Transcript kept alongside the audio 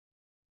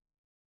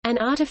An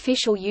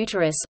artificial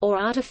uterus or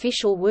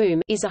artificial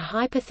womb is a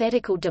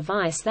hypothetical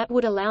device that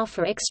would allow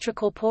for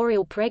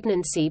extracorporeal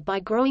pregnancy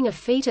by growing a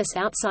fetus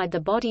outside the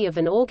body of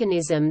an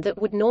organism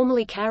that would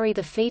normally carry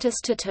the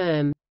fetus to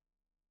term.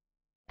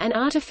 An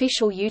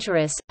artificial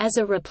uterus, as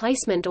a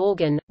replacement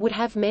organ, would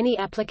have many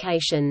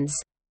applications.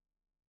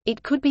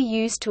 It could be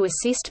used to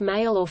assist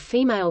male or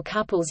female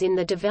couples in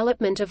the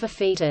development of a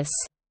fetus.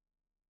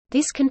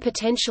 This can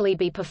potentially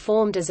be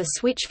performed as a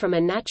switch from a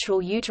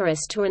natural uterus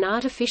to an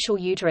artificial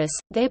uterus,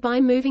 thereby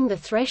moving the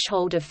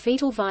threshold of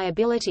fetal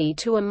viability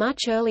to a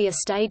much earlier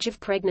stage of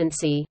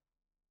pregnancy.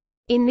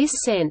 In this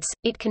sense,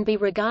 it can be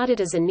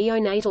regarded as a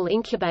neonatal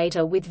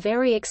incubator with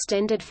very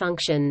extended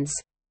functions.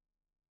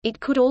 It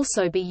could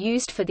also be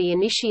used for the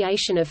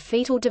initiation of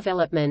fetal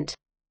development.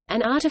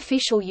 An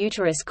artificial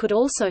uterus could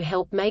also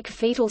help make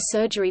fetal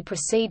surgery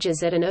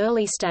procedures at an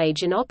early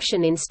stage an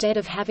option instead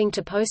of having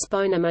to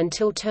postpone them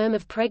until term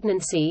of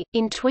pregnancy.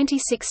 In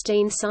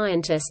 2016,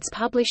 scientists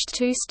published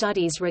 2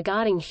 studies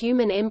regarding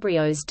human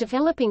embryos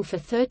developing for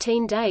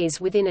 13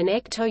 days within an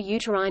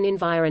ecto-uterine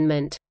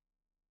environment.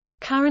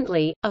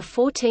 Currently, a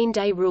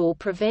 14-day rule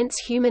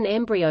prevents human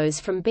embryos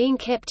from being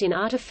kept in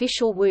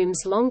artificial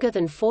wombs longer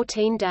than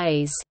 14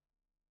 days.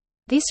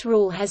 This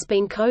rule has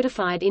been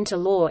codified into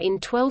law in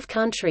 12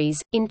 countries.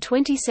 In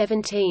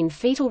 2017,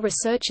 fetal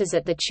researchers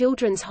at the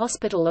Children's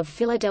Hospital of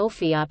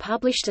Philadelphia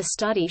published a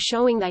study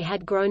showing they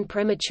had grown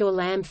premature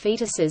lamb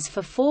fetuses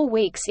for 4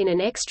 weeks in an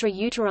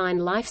extra-uterine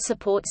life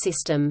support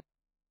system.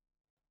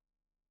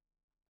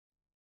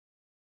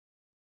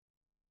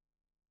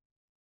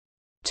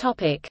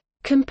 Topic: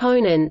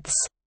 Components.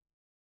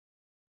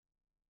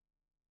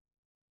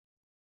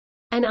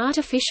 An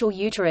artificial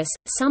uterus,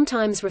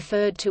 sometimes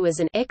referred to as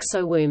an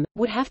exowomb,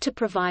 would have to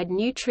provide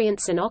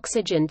nutrients and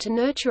oxygen to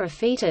nurture a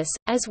fetus,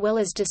 as well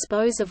as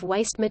dispose of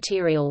waste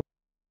material.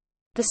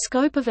 The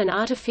scope of an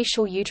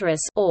artificial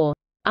uterus or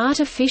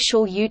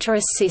artificial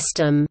uterus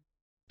system,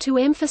 to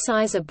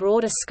emphasize a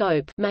broader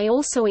scope, may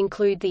also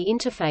include the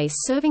interface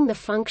serving the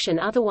function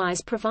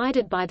otherwise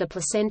provided by the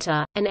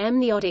placenta, an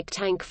amniotic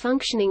tank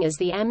functioning as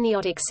the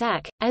amniotic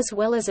sac, as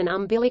well as an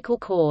umbilical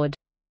cord.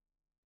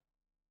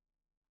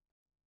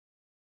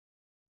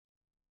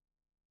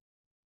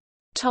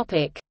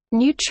 Topic: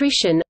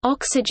 Nutrition,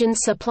 oxygen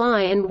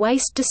supply and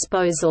waste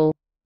disposal.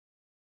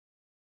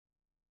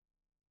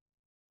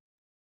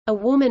 A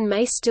woman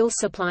may still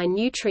supply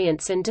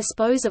nutrients and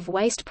dispose of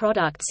waste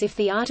products if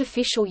the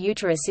artificial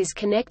uterus is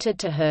connected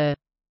to her.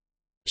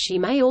 She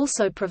may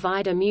also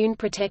provide immune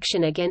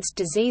protection against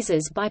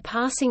diseases by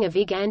passing of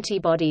Ig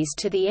antibodies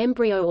to the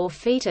embryo or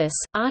fetus.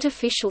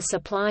 Artificial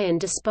supply and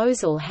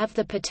disposal have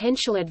the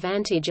potential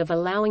advantage of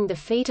allowing the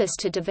fetus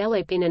to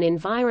develop in an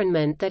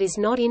environment that is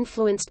not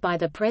influenced by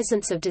the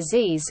presence of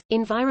disease,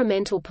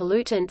 environmental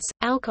pollutants,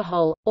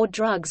 alcohol, or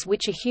drugs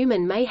which a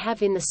human may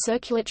have in the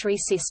circulatory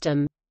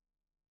system.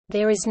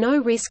 There is no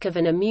risk of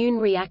an immune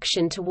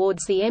reaction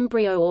towards the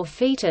embryo or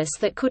fetus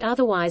that could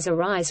otherwise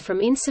arise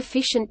from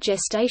insufficient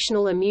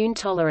gestational immune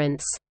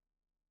tolerance.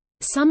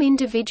 Some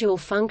individual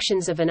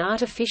functions of an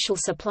artificial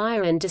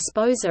supplier and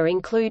disposer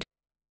include: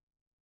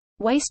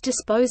 waste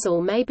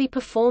disposal may be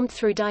performed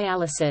through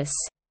dialysis.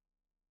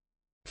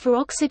 For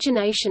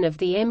oxygenation of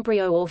the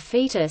embryo or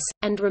fetus,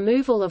 and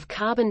removal of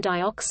carbon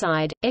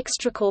dioxide,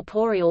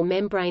 extracorporeal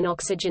membrane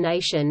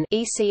oxygenation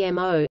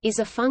 (ECMO) is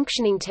a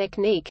functioning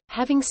technique,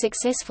 having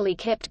successfully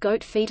kept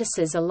goat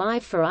fetuses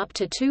alive for up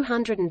to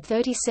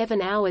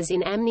 237 hours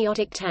in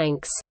amniotic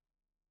tanks.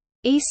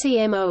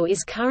 ECMO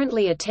is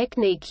currently a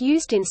technique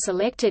used in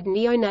selected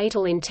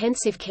neonatal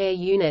intensive care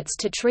units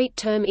to treat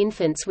term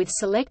infants with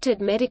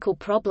selected medical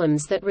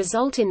problems that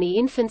result in the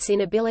infant's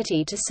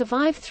inability to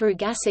survive through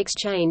gas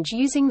exchange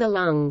using the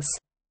lungs.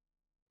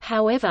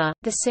 However,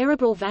 the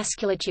cerebral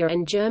vasculature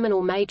and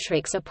germinal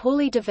matrix are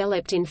poorly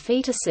developed in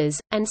fetuses,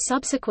 and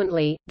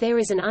subsequently, there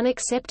is an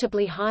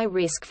unacceptably high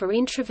risk for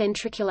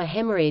intraventricular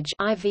hemorrhage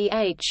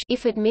 (IVH)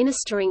 if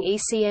administering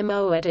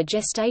ECMO at a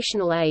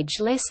gestational age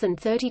less than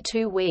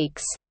 32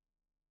 weeks.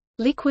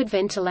 Liquid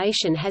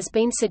ventilation has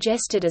been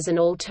suggested as an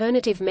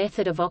alternative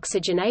method of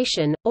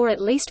oxygenation, or at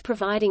least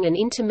providing an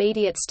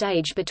intermediate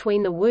stage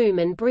between the womb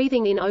and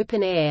breathing in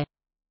open air.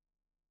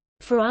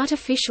 For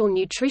artificial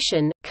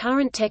nutrition,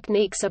 current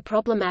techniques are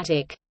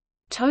problematic.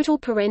 Total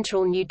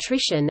parenteral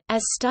nutrition,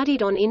 as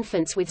studied on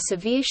infants with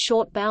severe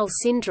short bowel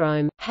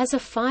syndrome, has a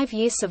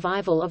 5-year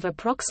survival of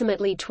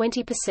approximately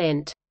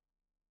 20%.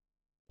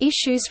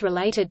 Issues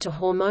related to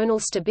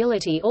hormonal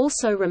stability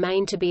also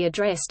remain to be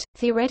addressed.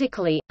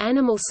 Theoretically,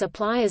 animal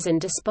suppliers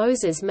and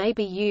disposers may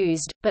be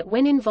used, but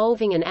when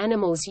involving an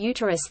animal's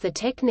uterus, the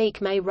technique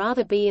may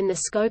rather be in the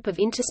scope of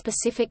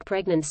interspecific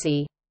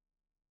pregnancy.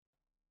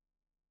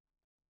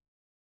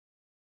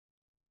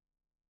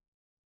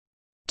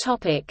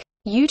 Topic: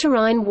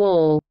 Uterine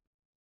wall.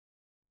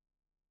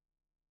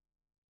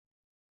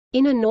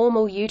 In a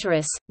normal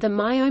uterus, the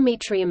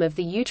myometrium of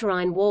the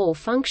uterine wall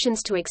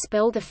functions to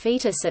expel the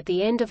fetus at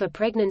the end of a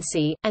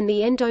pregnancy, and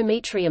the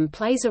endometrium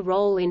plays a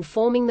role in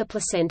forming the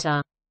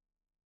placenta.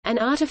 An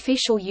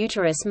artificial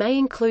uterus may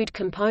include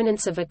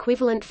components of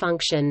equivalent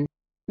function.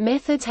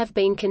 Methods have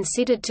been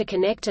considered to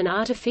connect an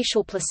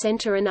artificial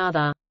placenta and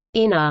other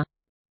inner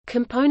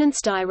components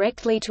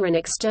directly to an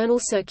external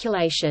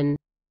circulation.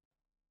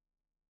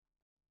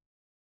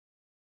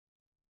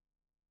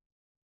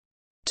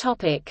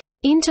 Topic: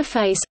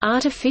 Interface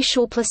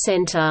artificial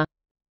placenta.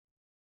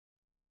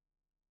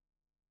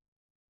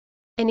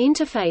 An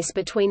interface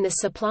between the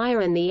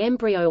supplier and the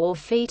embryo or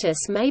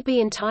fetus may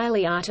be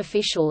entirely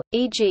artificial,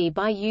 e.g.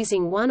 by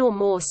using one or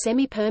more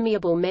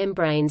semipermeable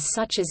membranes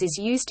such as is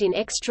used in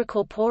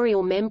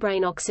extracorporeal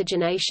membrane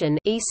oxygenation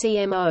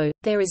 (ECMO).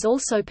 There is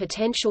also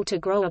potential to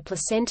grow a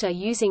placenta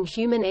using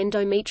human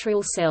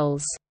endometrial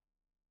cells.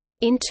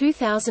 In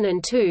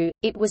 2002,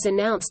 it was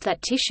announced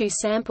that tissue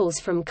samples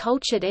from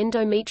cultured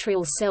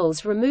endometrial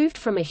cells removed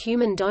from a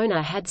human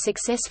donor had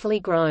successfully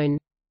grown.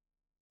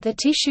 The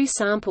tissue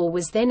sample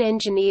was then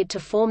engineered to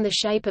form the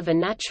shape of a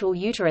natural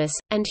uterus,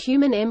 and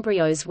human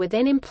embryos were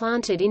then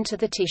implanted into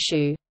the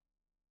tissue.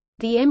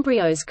 The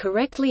embryos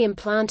correctly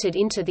implanted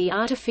into the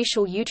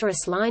artificial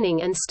uterus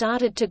lining and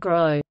started to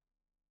grow.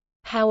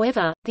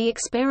 However, the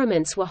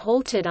experiments were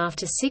halted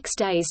after 6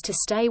 days to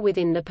stay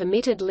within the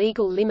permitted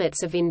legal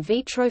limits of in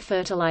vitro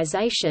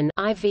fertilization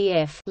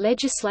 (IVF)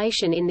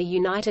 legislation in the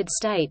United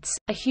States.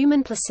 A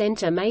human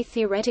placenta may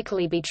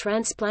theoretically be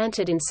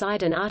transplanted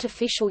inside an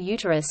artificial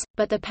uterus,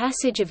 but the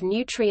passage of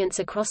nutrients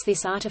across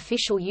this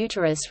artificial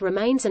uterus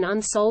remains an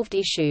unsolved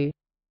issue.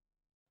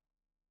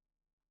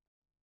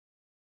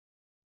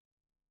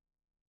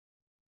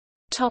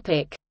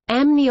 Topic: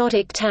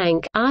 Amniotic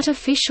tank,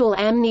 artificial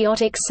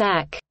amniotic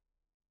sac.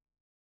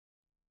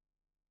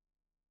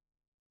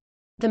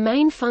 The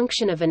main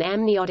function of an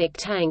amniotic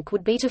tank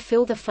would be to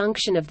fill the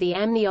function of the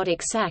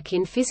amniotic sac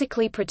in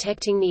physically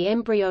protecting the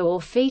embryo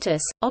or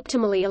fetus,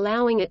 optimally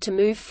allowing it to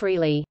move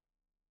freely.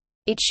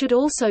 It should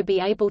also be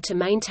able to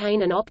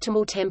maintain an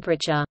optimal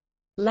temperature.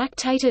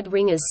 Lactated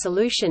Ringer's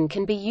solution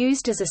can be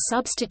used as a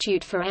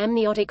substitute for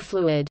amniotic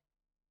fluid.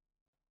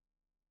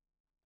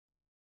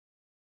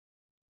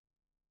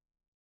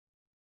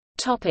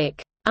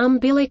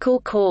 Umbilical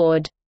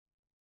cord.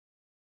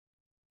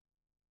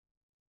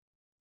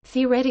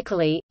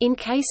 Theoretically, in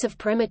case of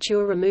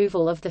premature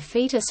removal of the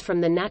fetus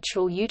from the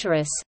natural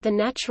uterus, the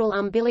natural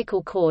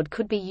umbilical cord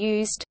could be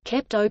used,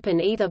 kept open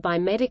either by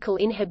medical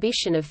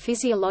inhibition of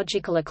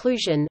physiological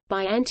occlusion,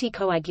 by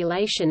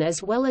anticoagulation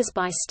as well as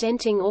by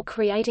stenting or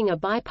creating a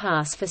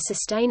bypass for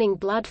sustaining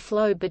blood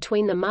flow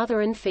between the mother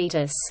and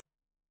fetus.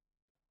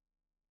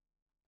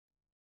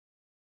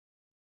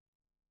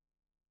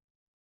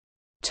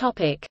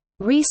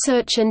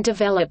 Research and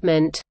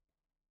development.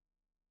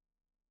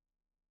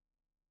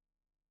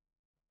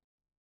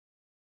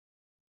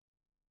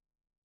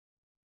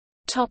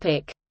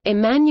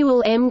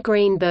 Emanuel M.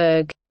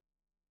 Greenberg.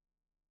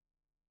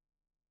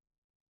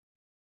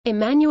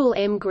 Emanuel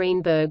M.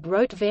 Greenberg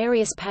wrote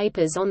various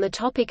papers on the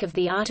topic of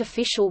the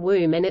artificial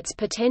womb and its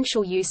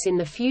potential use in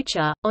the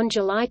future. On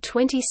July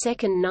 22,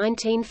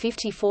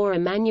 1954,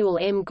 Emanuel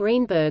M.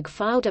 Greenberg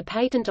filed a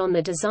patent on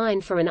the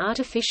design for an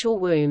artificial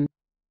womb.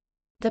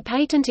 The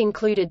patent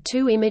included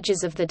 2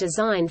 images of the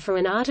design for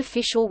an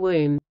artificial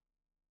womb.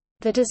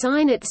 The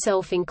design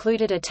itself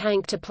included a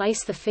tank to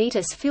place the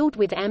fetus filled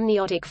with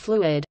amniotic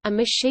fluid, a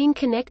machine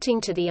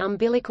connecting to the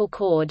umbilical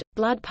cord,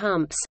 blood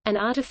pumps, an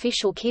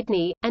artificial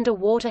kidney, and a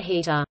water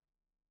heater.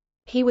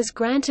 He was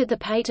granted the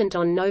patent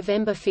on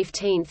November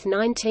 15,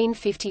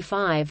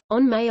 1955.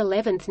 On May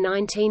 11,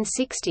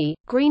 1960,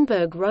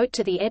 Greenberg wrote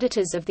to the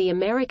editors of the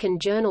American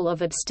Journal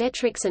of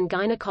Obstetrics and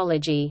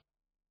Gynecology.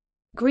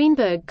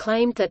 Greenberg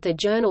claimed that the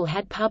journal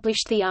had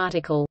published the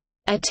article,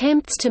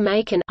 "Attempts to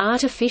make an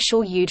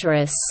artificial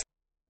uterus,"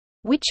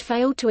 which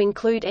failed to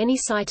include any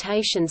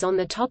citations on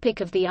the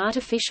topic of the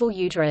artificial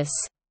uterus.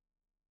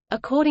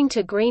 According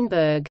to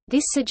Greenberg,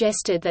 this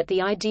suggested that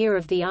the idea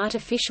of the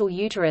artificial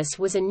uterus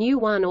was a new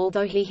one,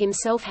 although he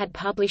himself had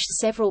published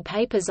several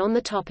papers on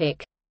the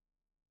topic.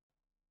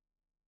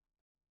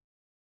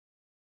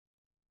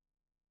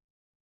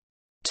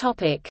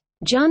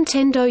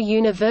 Juntendo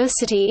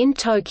University in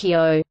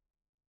Tokyo.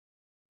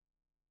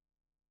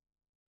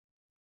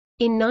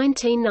 In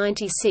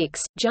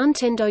 1996,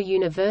 Juntendo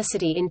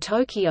University in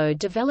Tokyo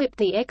developed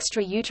the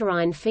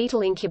extrauterine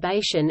fetal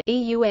incubation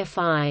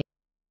 (EUFI).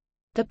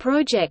 The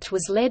project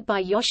was led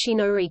by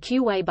Yoshinori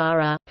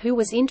Kuwabara, who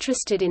was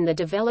interested in the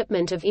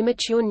development of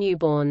immature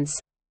newborns.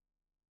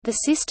 The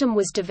system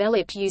was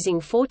developed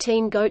using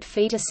 14 goat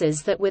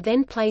fetuses that were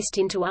then placed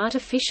into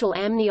artificial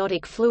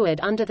amniotic fluid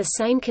under the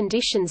same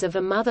conditions of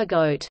a mother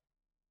goat.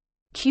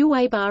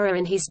 Kuwabara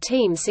and his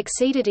team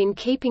succeeded in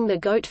keeping the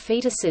goat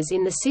fetuses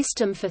in the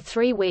system for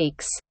 3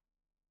 weeks.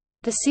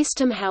 The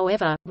system,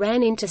 however,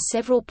 ran into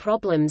several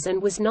problems and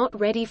was not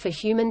ready for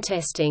human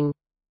testing.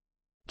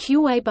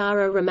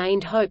 Kuwabara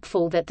remained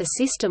hopeful that the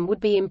system would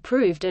be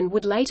improved and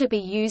would later be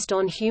used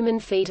on human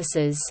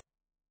fetuses.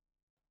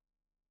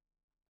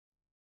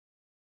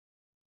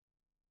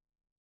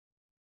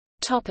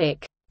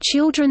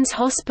 Children's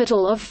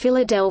Hospital of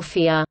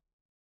Philadelphia.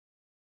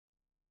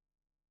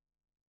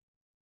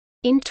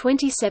 In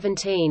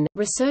 2017,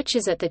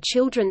 researchers at the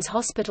Children's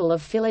Hospital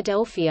of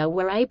Philadelphia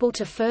were able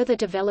to further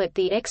develop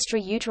the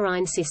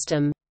extrauterine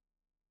system.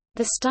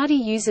 The study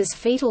uses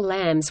fetal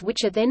lambs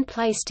which are then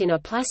placed in a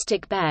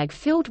plastic bag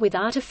filled with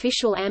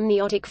artificial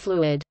amniotic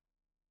fluid.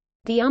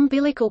 The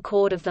umbilical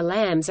cord of the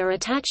lambs are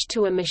attached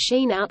to a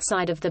machine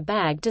outside of the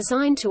bag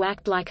designed to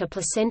act like a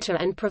placenta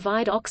and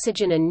provide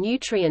oxygen and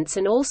nutrients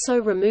and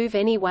also remove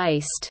any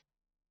waste.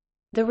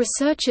 The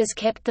researchers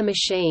kept the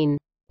machine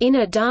in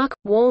a dark,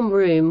 warm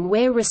room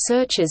where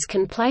researchers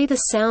can play the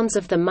sounds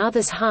of the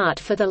mother's heart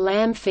for the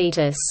lamb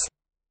fetus.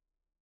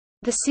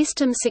 The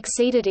system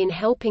succeeded in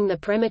helping the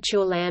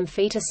premature lamb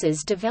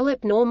fetuses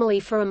develop normally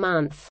for a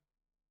month.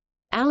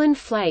 Alan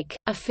Flake,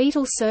 a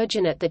fetal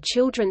surgeon at the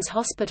Children's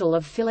Hospital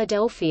of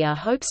Philadelphia,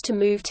 hopes to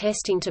move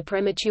testing to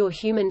premature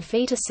human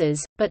fetuses,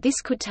 but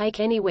this could take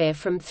anywhere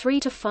from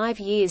 3 to 5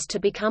 years to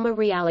become a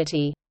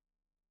reality.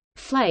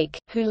 Flake,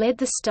 who led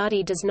the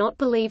study, does not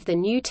believe the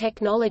new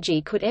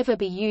technology could ever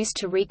be used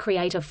to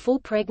recreate a full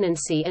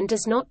pregnancy and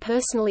does not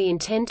personally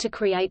intend to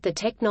create the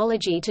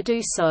technology to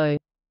do so.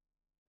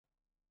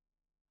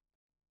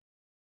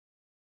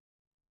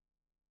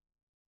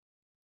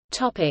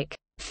 Topic: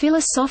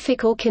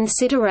 Philosophical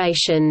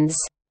considerations.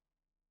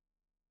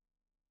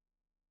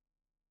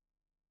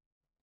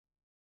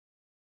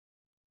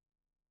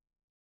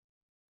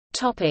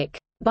 Topic: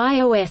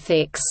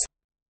 Bioethics.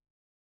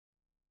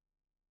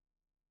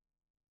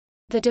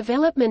 The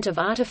development of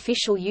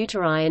artificial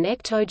uteri and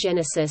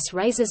ectogenesis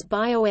raises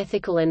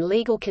bioethical and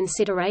legal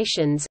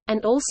considerations,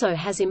 and also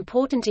has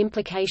important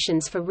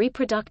implications for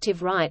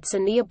reproductive rights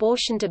and the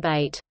abortion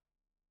debate.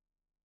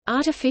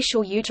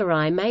 Artificial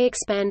uteri may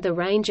expand the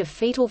range of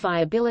fetal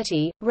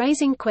viability,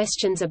 raising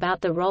questions about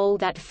the role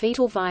that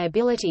fetal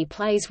viability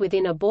plays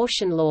within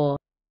abortion law.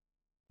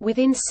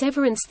 Within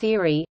severance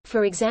theory,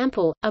 for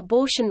example,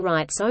 abortion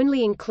rights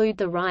only include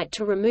the right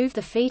to remove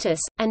the fetus,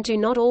 and do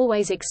not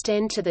always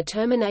extend to the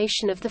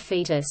termination of the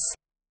fetus.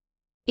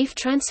 If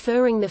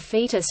transferring the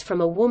fetus from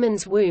a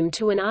woman's womb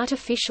to an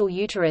artificial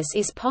uterus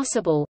is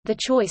possible, the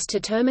choice to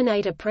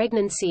terminate a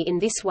pregnancy in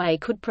this way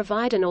could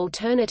provide an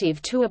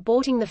alternative to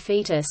aborting the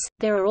fetus.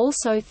 There are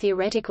also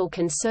theoretical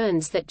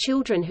concerns that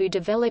children who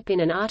develop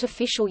in an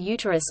artificial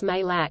uterus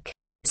may lack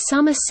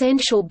some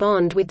essential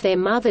bond with their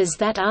mothers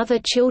that other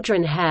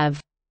children have.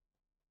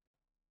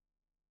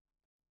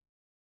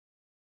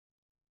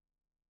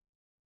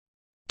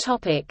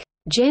 Topic: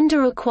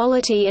 Gender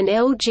equality and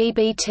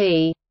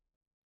LGBT.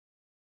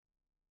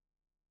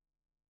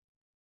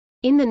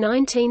 In the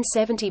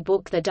 1970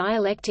 book The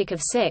Dialectic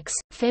of Sex,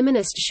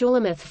 feminist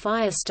Shulamith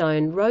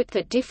Firestone wrote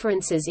that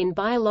differences in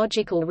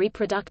biological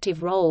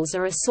reproductive roles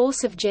are a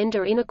source of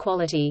gender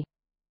inequality.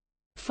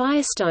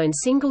 Firestone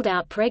singled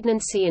out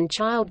pregnancy and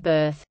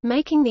childbirth,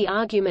 making the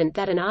argument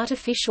that an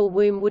artificial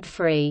womb would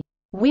free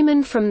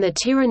women from the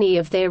tyranny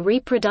of their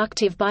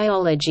reproductive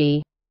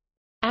biology.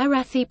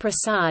 Arathi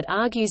Prasad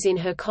argues in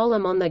her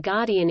column on The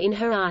Guardian in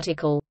her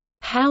article,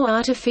 "How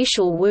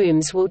Artificial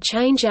Wombs Will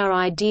Change Our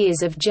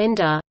Ideas of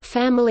Gender,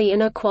 Family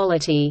and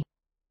Equality,"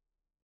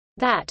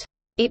 that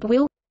it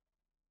will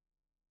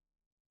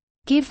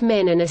give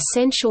men an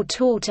essential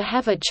tool to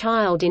have a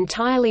child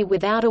entirely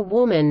without a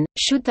woman,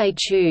 should they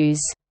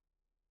choose.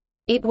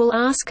 It will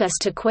ask us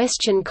to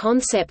question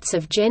concepts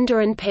of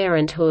gender and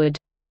parenthood.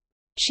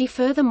 She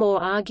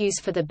furthermore argues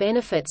for the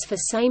benefits for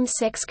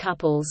same-sex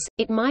couples.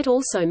 It might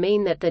also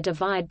mean that the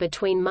divide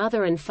between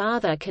mother and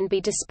father can be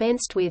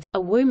dispensed with.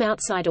 A womb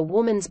outside a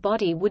woman's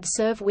body would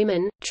serve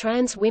women,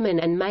 trans women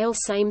and male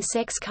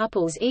same-sex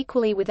couples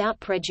equally without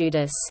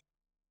prejudice.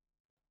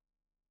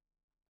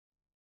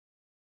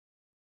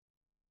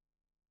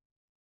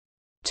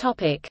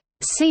 Topic: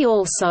 See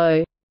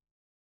also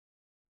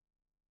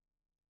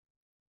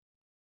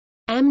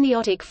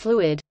amniotic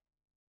fluid,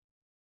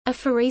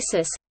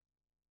 apheresis,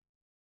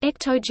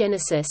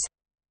 ectogenesis,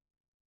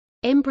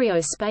 embryo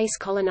space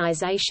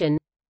colonization,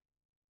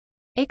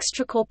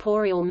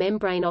 extracorporeal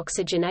membrane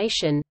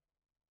oxygenation,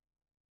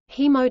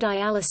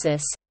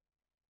 hemodialysis,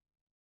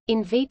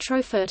 in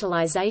vitro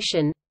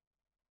fertilization,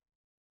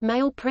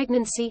 male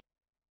pregnancy,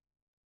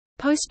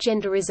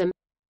 postgenderism,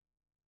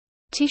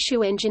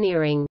 tissue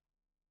engineering.